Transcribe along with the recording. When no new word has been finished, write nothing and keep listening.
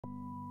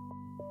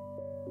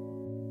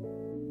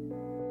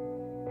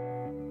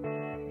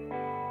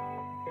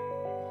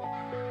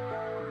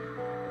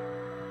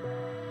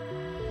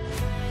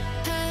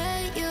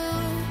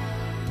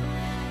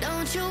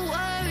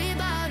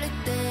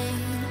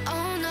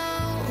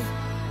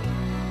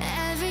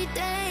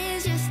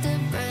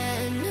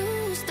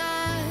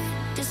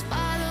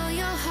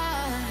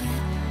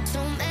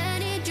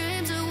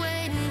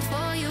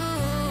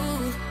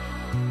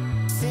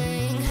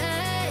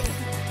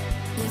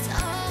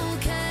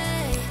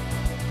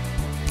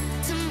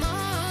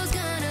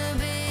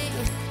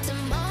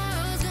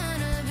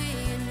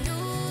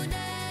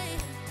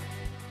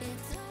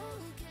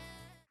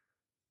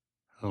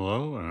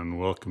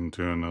welcome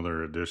to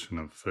another edition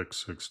of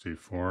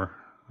Fix64.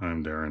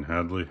 I'm Darren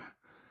Hadley,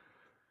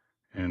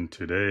 and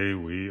today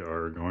we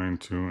are going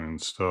to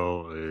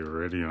install a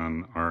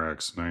Radeon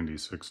RX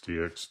 9060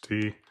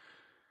 XT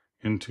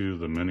into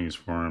the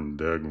Minisforum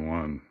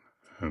DEG1,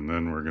 and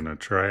then we're going to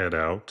try it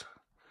out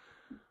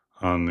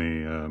on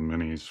the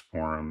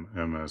Minisforum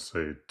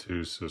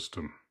MS-A2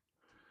 system,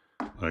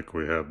 like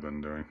we have been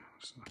doing.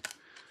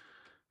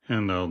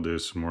 And I'll do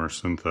some more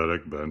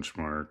synthetic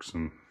benchmarks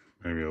and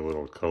maybe a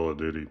little Call of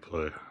Duty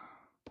play.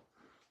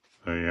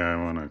 Yeah, I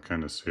want to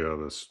kind of see how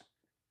this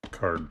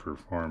card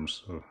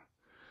performs, so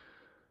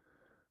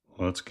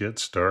let's get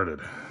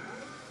started.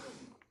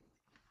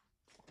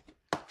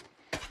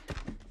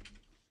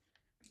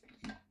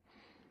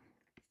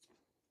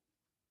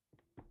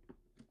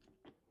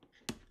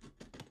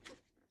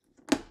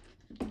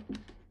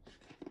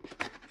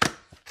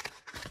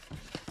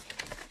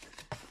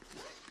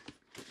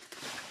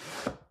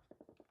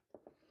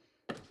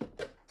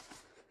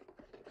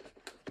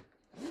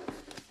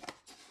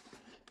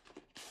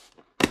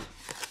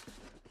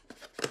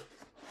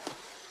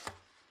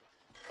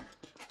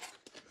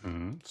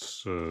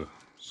 It's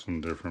some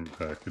different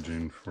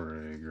packaging for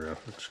a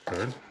graphics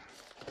card.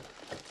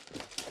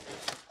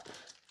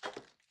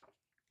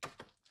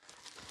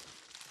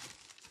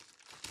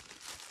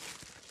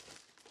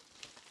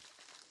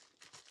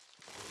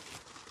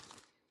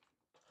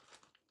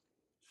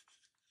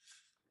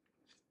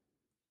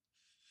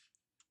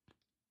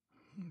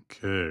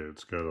 Okay,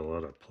 it's got a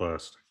lot of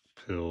plastic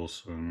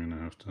pills, so I'm going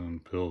to have to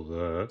unpill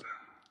that.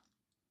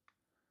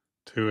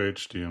 2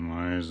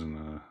 HDMIs and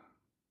a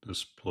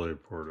display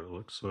port, it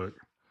looks like.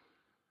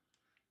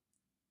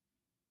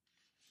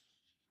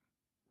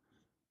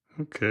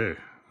 Okay,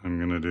 I'm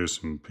going to do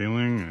some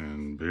peeling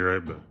and be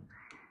right back.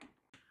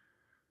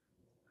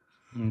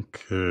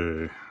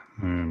 Okay,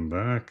 I'm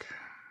back.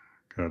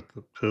 Got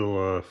the pill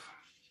off.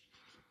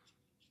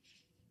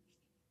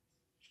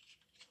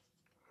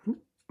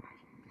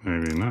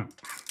 Maybe not.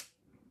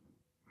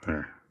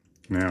 There.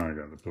 Now I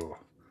got the pill off.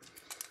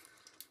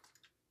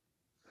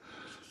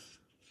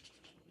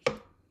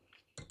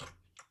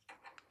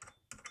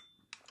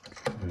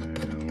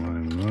 Okay,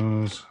 line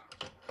those.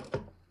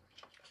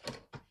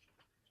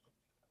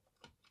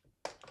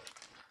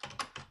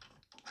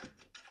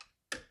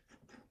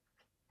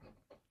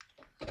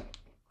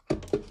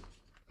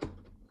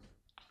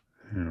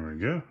 Here we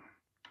go.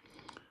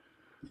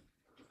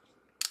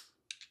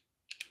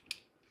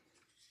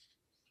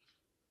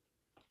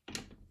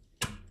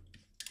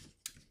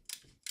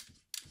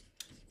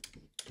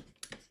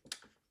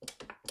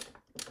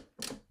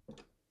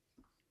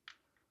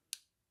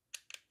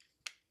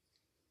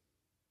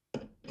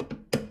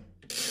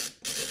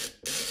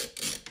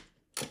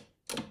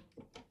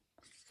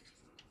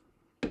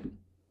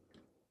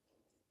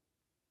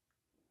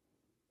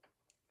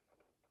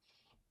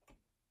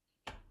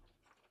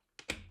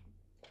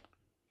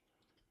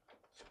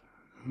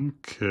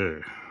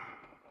 Okay.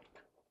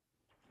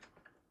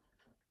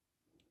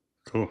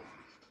 Cool.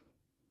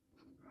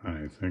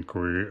 I think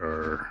we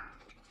are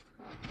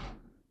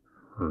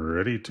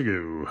ready to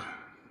go.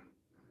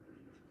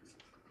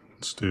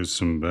 Let's do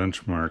some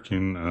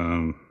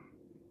benchmarking.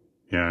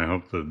 Yeah, I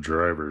hope the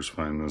drivers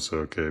find this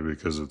okay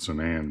because it's an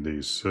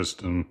AMD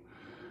system.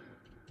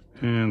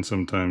 And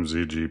sometimes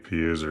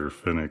eGPUs are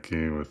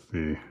finicky with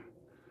the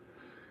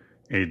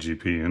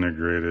AGP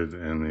integrated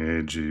and the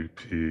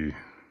AGP,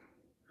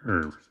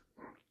 or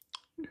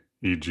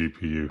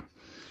eGPU.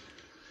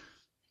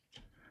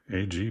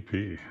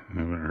 AGP, I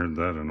haven't heard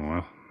that in a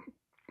while.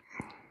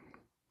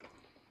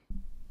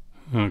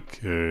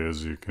 Okay,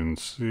 as you can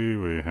see,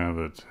 we have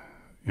it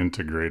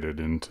integrated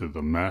into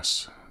the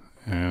mess,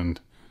 and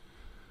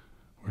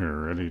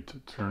we're ready to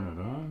turn it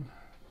on.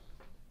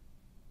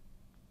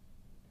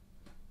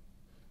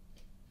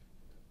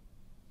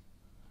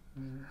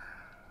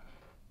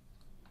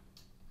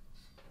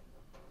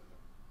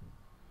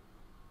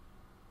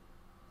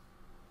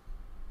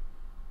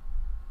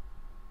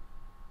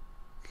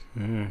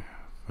 Okay,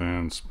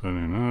 fan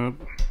spinning up.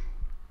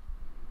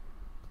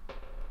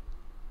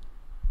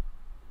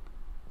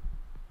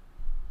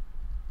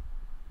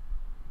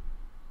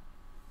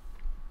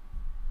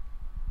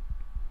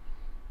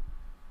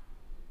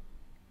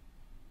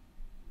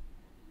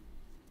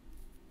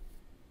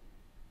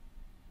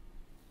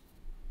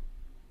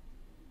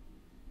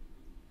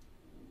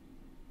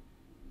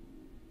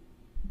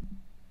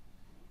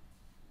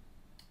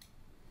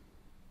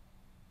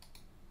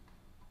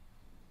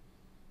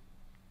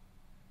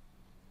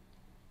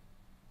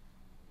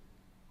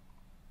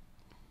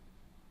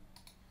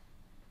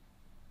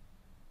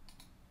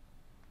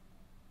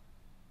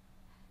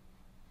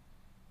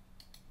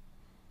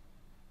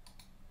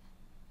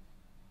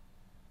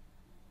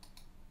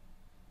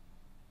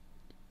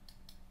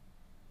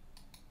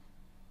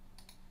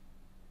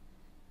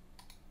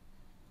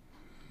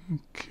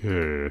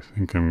 Okay, I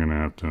think I'm gonna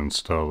have to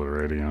install the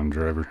Radeon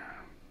driver.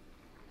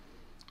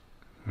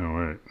 Oh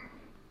wait.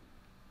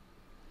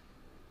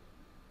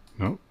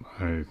 Nope,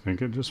 I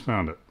think I just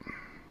found it.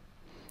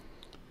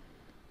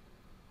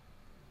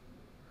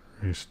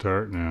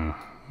 Restart now.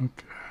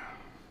 Okay.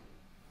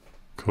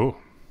 Cool.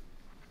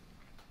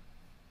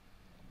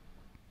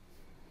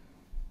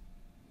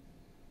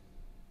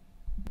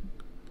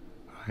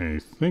 I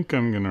think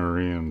I'm going to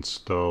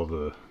reinstall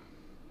the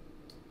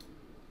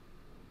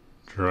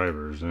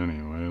drivers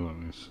anyway. Let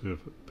me see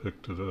if it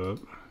picked it up.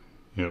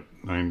 Yep,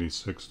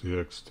 9060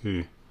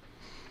 XT.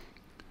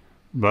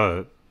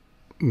 But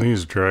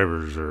these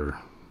drivers are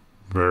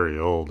very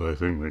old. I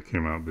think they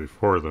came out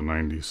before the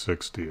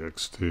 9060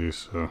 XT,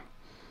 so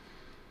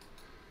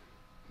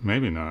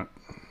maybe not.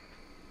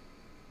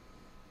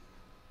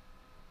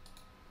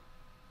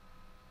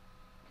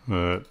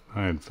 But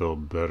I'd feel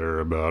better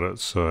about it,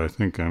 so I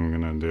think I'm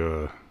gonna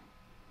do a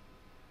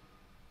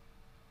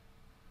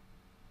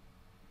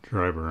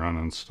driver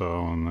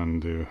uninstall and then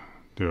do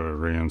a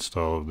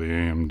reinstall of the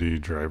AMD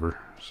driver.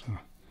 So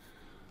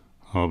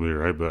I'll be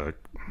right back.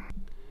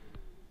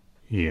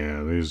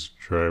 Yeah, these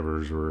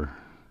drivers were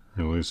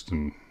released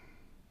in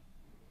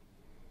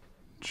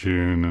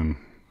June,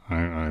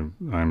 and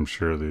I'm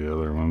sure the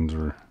other ones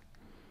were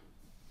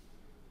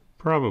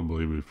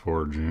probably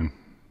before June.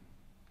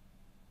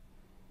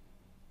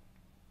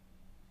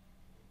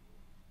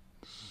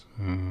 So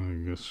I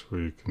guess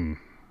we can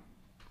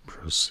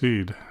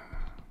proceed.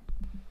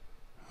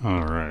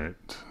 All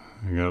right,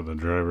 I got the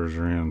drivers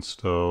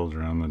reinstalled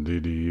around the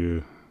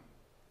DDU.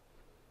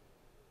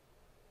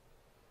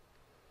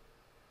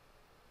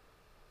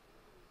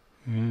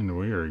 And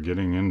we are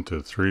getting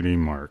into 3D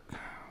Mark.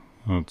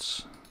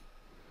 Let's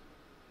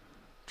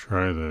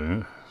try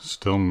the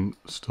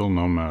still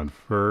Nomad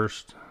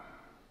first.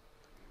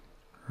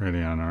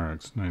 Radeon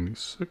RX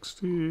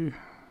 9060.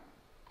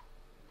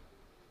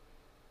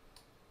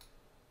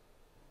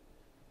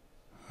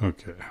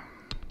 Okay.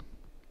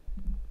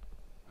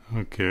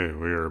 Okay,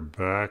 we are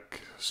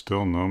back.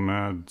 Still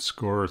Nomad,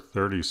 score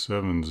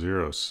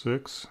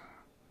 3706.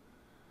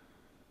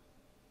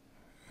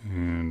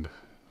 And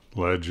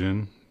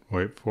Legend,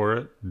 wait for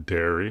it,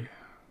 Dairy.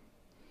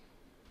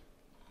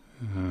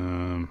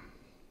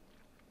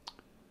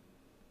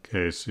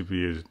 Okay,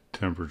 CPU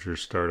temperature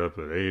start up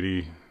at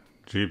 80.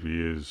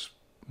 GPU's,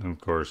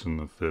 of course, in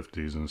the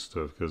 50s and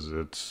stuff because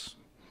it's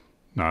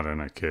not in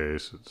a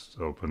case, it's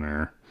open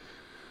air.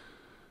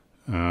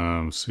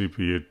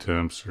 CPU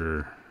temps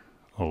are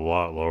a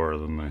lot lower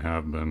than they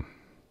have been,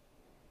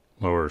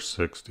 lower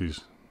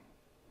 60s.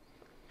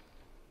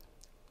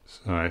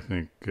 So I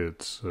think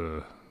it's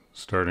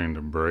starting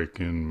to break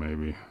in,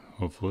 maybe,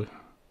 hopefully.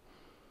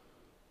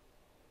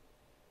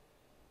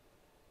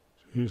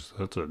 Jeez,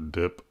 that's a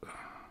dip.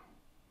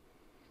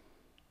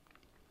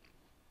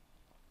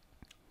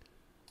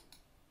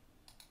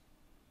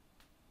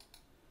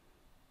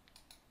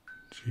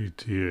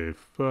 GTA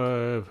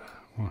 5,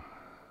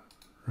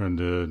 Red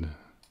Dead,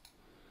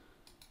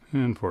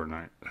 and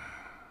Fortnite.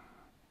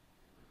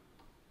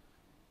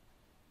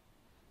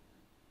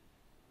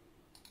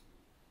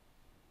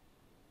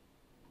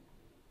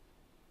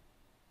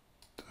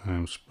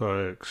 Time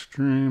Spy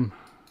Extreme.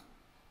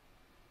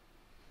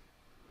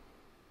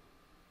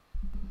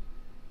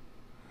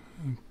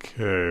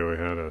 Okay, we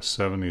had a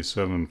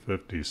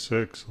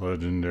 7756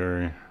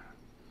 Legendary.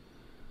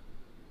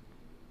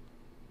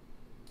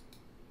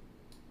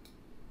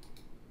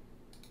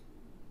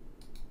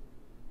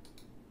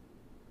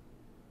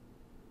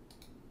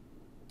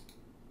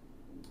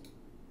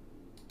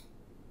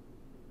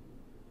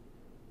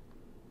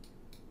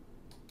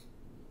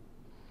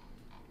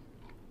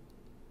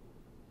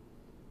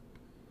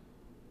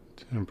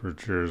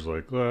 Temperatures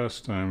like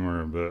last time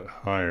were a bit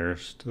higher,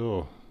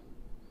 still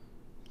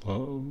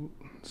low,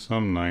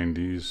 some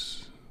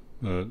 90s,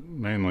 but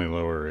mainly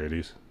lower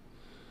 80s.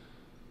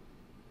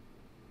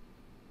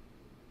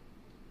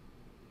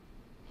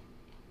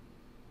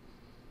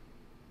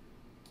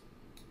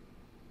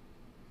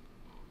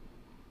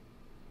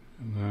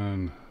 And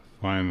then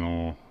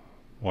final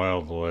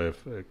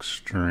Wildlife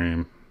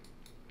Extreme.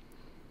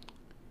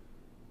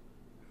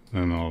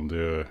 Then I'll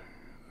do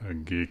a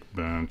Geek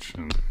Bench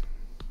and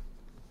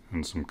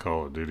some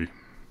Call of Duty.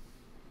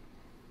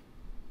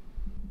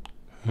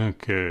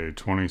 Okay,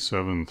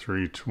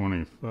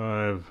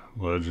 27,325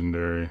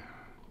 Legendary.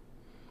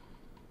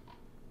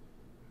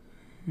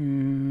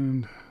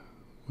 And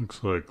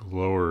looks like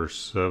lower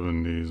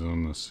 70s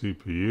on the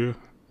CPU.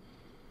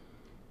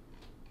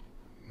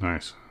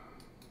 Nice.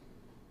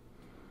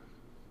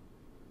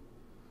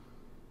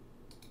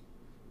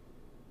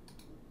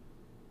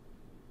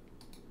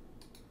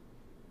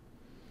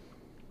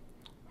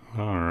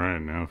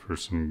 Alright, now for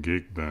some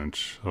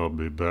Geekbench. I'll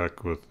be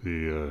back with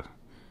the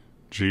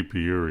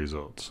GPU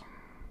results.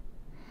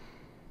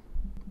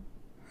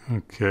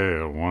 Okay,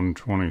 a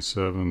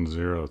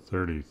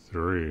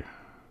 127,033.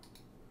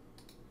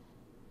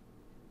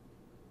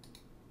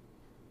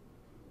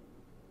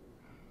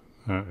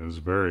 That is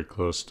very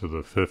close to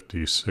the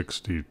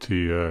 5060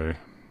 Ti.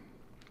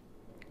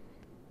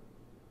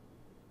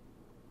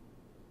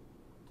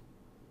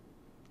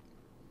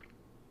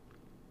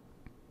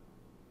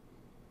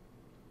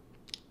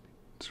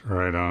 It's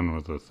right on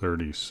with the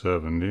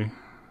 3070.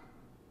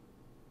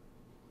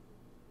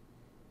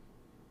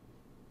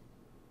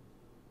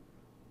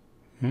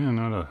 Yeah,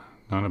 not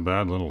a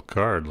bad little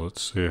card.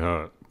 Let's see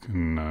how it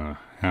can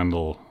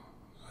handle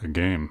a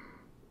game.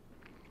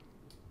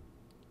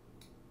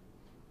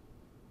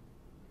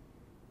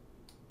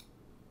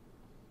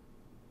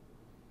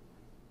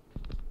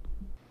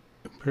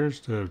 Appears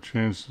to have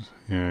changed.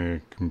 Yeah,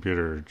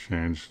 computer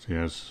changed.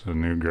 Yes, a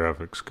new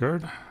graphics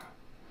card.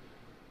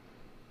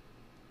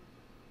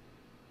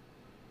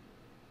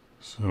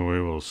 So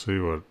we will see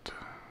what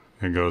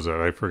it goes at.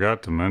 I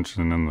forgot to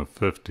mention in the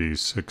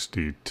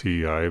 5060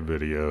 Ti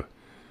video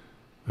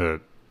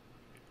that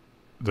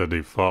the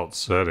default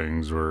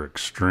settings were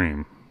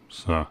extreme.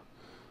 So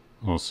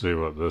we'll see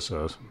what this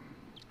has.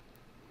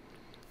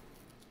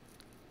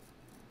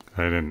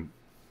 I didn't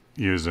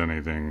use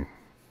anything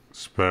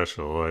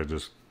special. I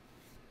just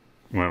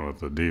went with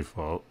the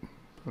default.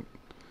 But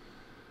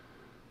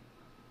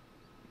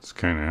it's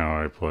kind of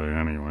how I play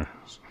anyway.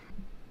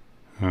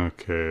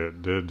 Okay,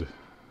 it did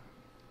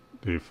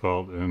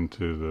default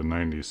into the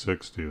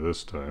 9060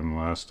 this time.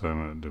 Last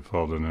time it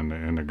defaulted into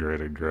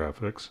integrated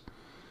graphics.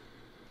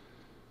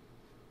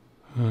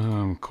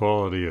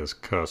 Quality is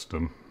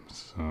custom,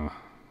 so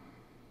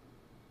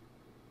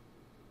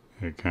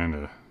it kind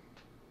of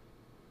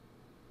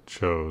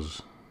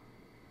chose.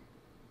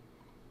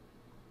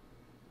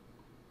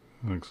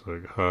 Looks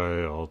like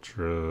high,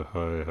 ultra,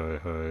 high,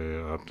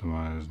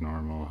 optimized,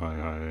 normal,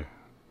 high.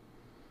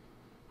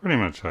 Pretty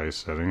much high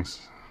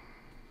settings.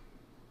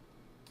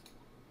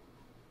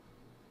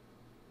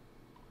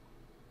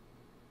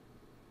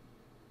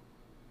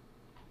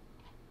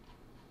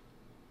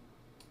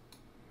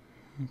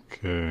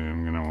 Okay,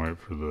 I'm gonna wait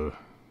for the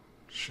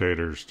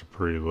shaders to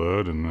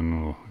preload and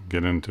then we'll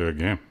get into a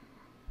game.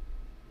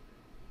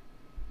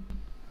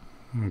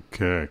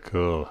 Okay,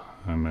 cool.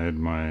 I made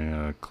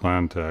my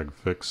clan tag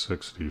fix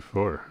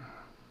 64.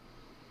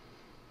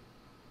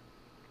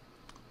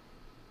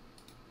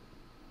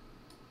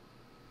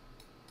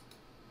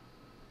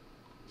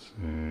 See,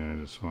 I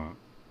just want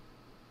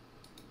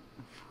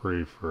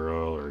free for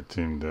all or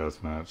team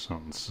deathmatch,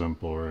 something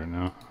simple right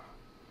now.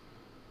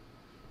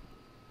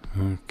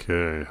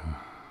 Okay,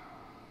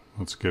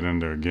 let's get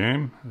into a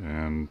game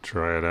and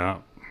try it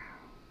out.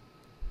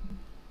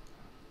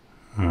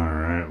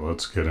 Alright,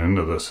 let's get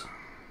into this.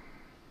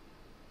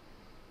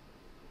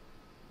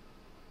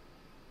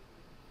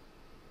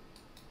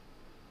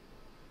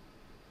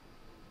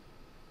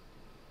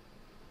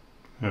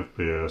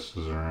 FPS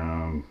is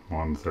around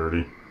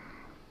 130.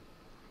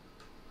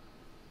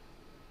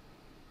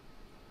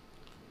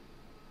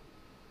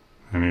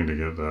 I need to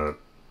get that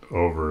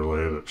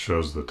overlay that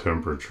shows the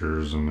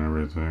temperatures and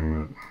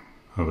everything that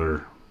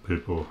other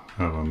people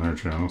have on their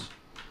channels.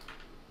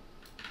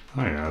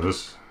 Oh yeah,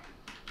 this...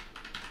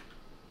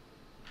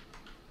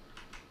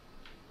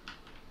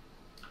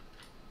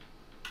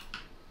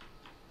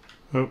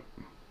 Oh.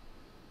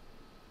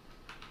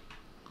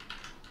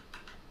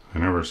 I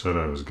never said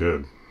I was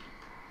good.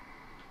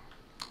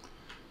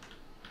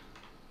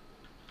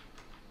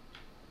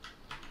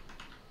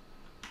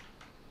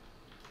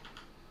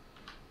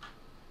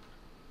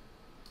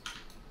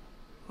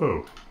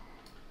 Oh.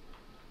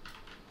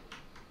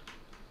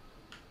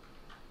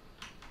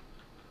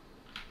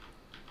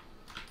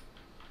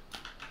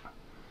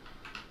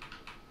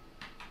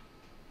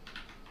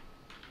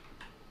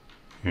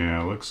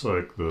 Yeah, it looks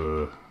like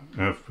the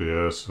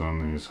FPS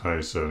on these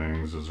high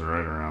settings is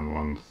right around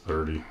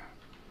 130.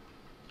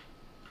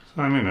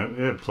 So, I mean,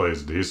 it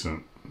plays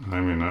decent. I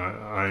mean,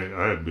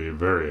 I'd be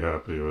very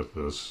happy with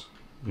this.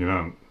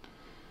 I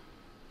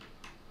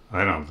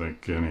don't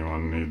think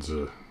anyone needs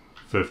a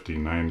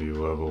 50-90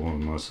 level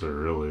unless they're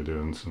really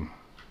doing some...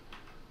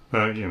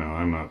 But,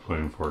 I'm not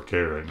playing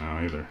 4K right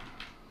now either.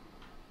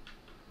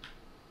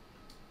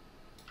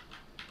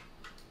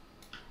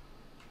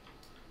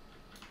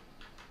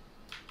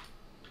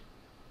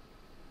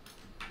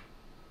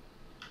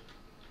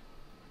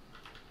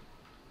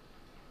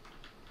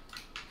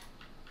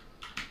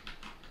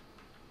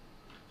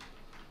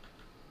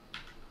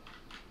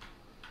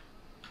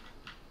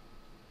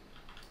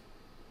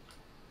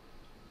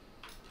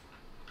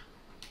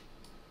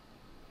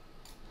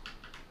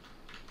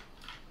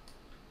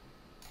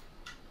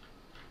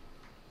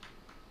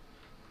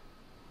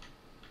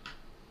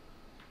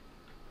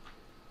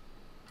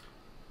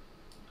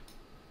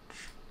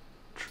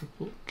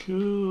 Triple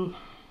kill.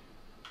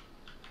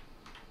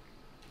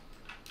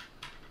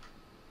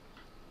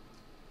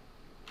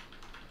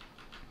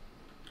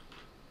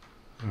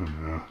 Oh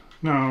no.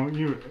 No,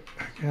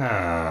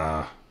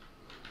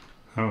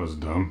 that was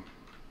dumb.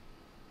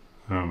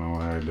 I don't know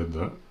why I did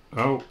that.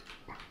 Oh.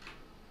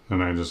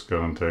 Then I just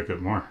go and take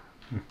it more.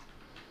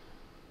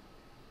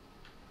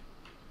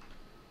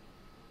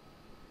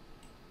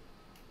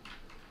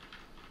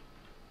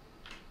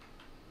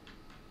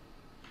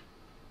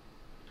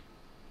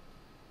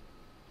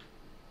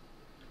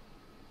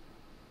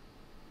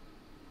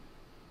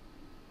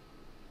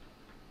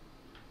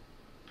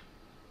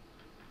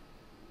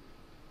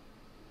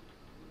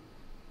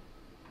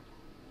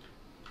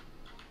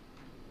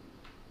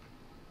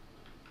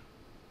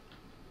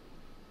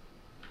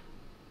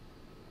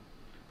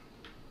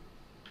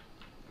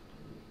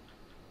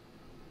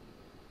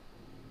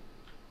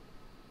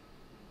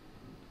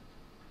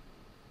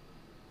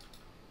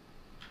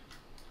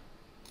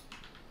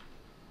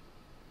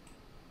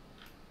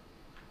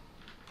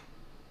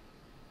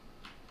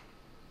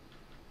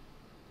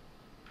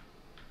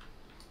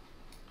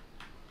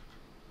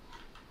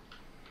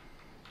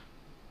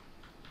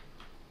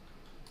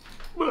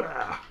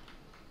 Blah.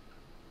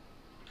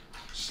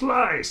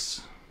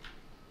 Slice!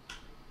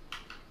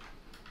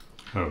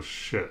 Oh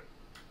shit.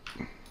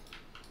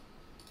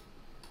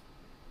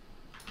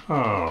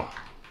 Oh.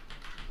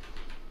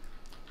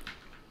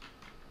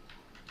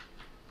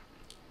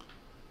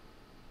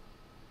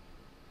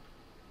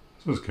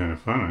 This is kind of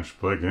fun. I should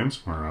play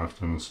games more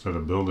often instead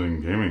of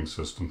building gaming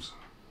systems.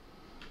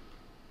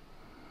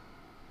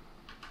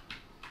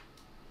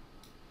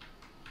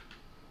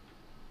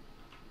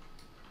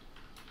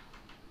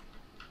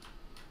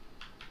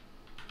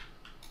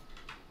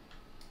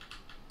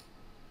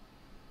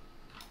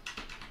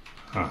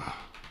 Ah.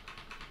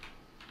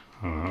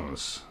 Oh, that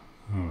was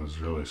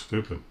really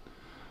stupid.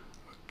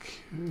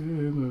 Okay,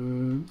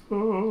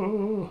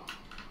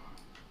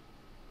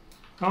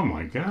 oh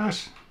my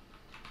gosh.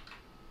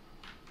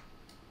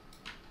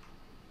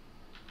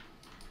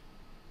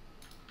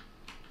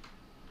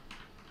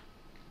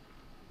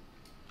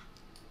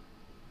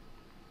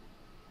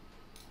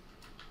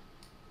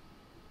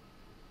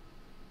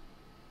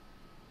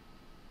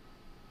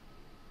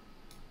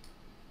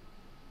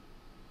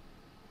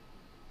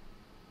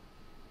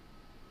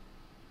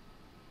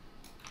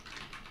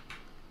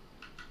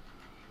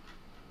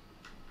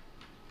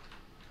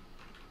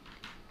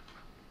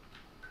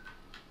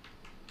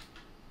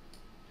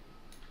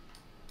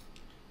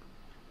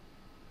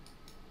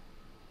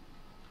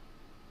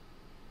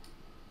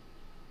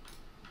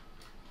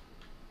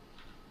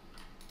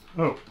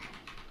 Oh.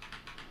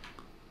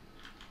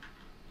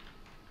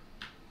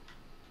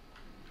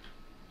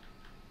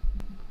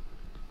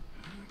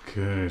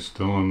 Okay,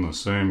 still in the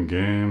same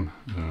game.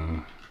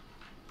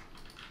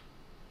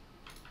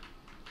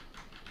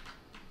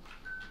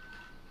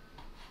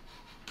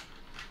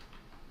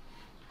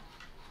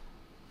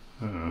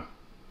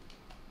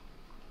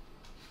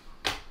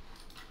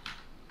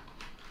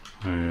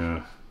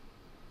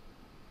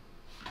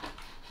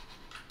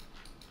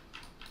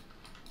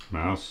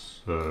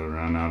 Mouse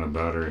ran out of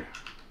battery.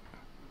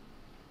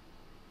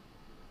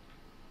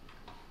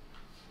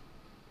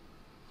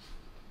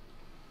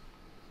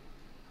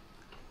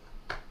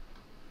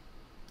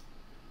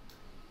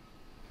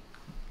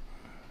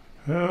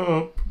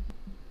 Help!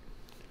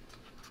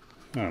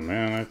 Oh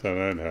man, I thought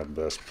I'd have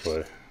best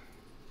play.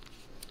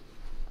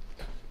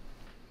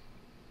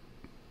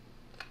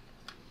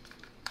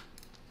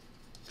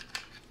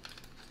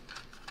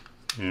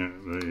 Yeah,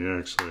 but you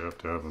actually have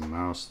to have a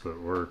mouse that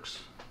works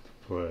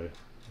to play,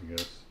 I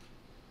guess.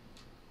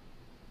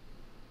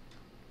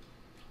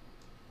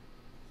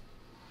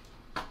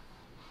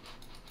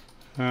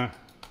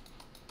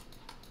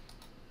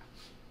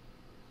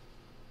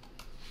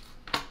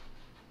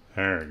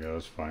 There it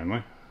goes,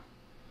 finally.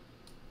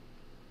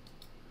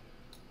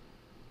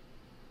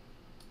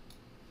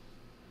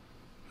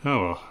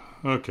 Oh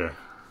well, okay.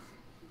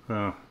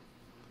 Well,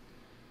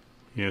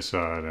 you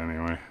saw it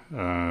anyway.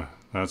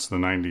 That's the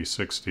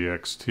 9060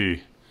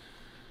 XT.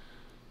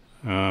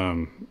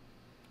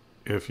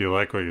 If you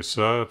like what you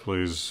saw,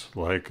 please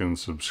like and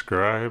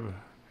subscribe,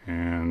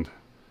 and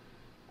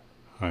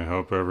I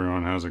hope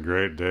everyone has a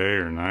great day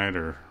or night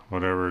or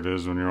whatever it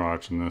is when you're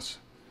watching this.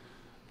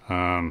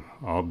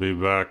 I'll be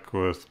back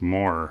with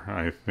more.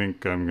 I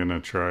think I'm gonna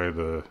try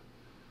the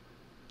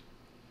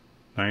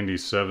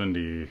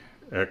 9070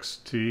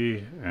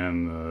 XT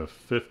and the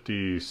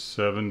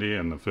 5070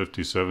 and the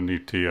 5070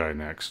 Ti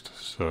next.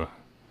 So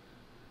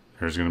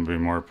there's gonna be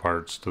more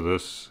parts to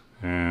this,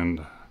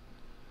 and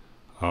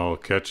I'll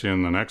catch you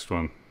in the next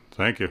one.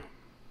 Thank you.